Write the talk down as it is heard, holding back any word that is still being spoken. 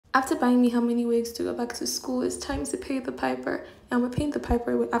After buying me how many wigs to go back to school, it's time to pay the piper. And we're paying the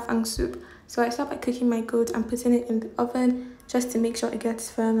piper with afang soup. So I start by cooking my goat and putting it in the oven just to make sure it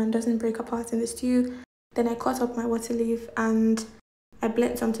gets firm and doesn't break apart in the stew. Then I cut up my water leaf and I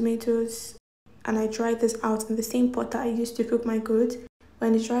blend some tomatoes and I dry this out in the same pot that I used to cook my goat.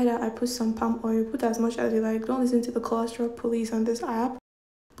 When it's dried out, I put some palm oil, put as much as you like. Don't listen to the cholesterol police on this app.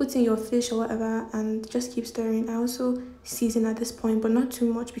 Put in your fish or whatever and just keep stirring. I also season at this point, but not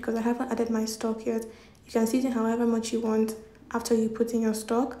too much because I haven't added my stock yet. You can season however much you want after you put in your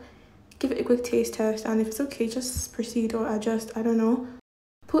stock. Give it a quick taste test, and if it's okay, just proceed or adjust. I don't know.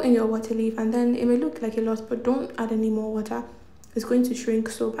 Put in your water leaf, and then it may look like a lot, but don't add any more water. It's going to shrink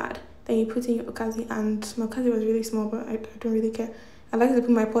so bad. Then you put in your okazi, and my okazi was really small, but I don't really care. I like to put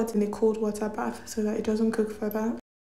my pot in a cold water bath so that it doesn't cook further.